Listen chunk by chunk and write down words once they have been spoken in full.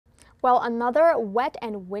Well, another wet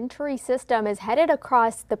and wintry system is headed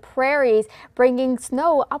across the prairies, bringing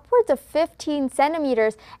snow upwards of 15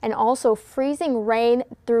 centimeters and also freezing rain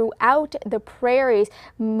throughout the prairies.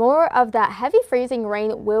 More of that heavy freezing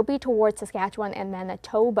rain will be towards Saskatchewan and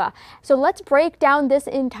Manitoba. So let's break down this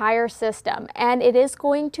entire system, and it is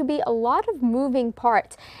going to be a lot of moving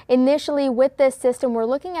parts. Initially, with this system, we're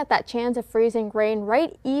looking at that chance of freezing rain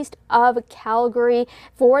right east of Calgary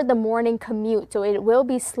for the morning commute, so it will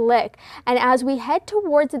be slick. And as we head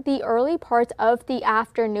towards the early parts of the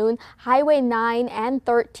afternoon, Highway 9 and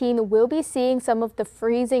 13 will be seeing some of the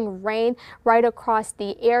freezing rain right across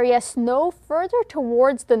the area. Snow further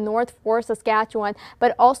towards the north for Saskatchewan,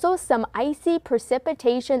 but also some icy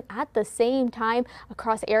precipitation at the same time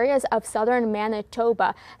across areas of southern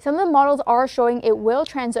Manitoba. Some of the models are showing it will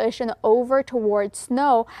transition over towards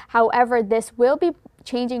snow. However, this will be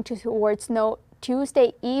changing towards snow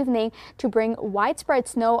Tuesday evening to bring widespread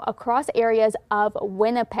snow across areas of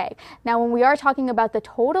Winnipeg. Now, when we are talking about the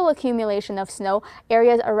total accumulation of snow,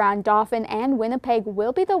 areas around Dauphin and Winnipeg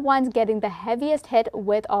will be the ones getting the heaviest hit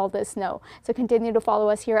with all this snow. So continue to follow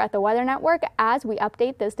us here at the Weather Network as we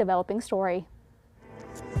update this developing story.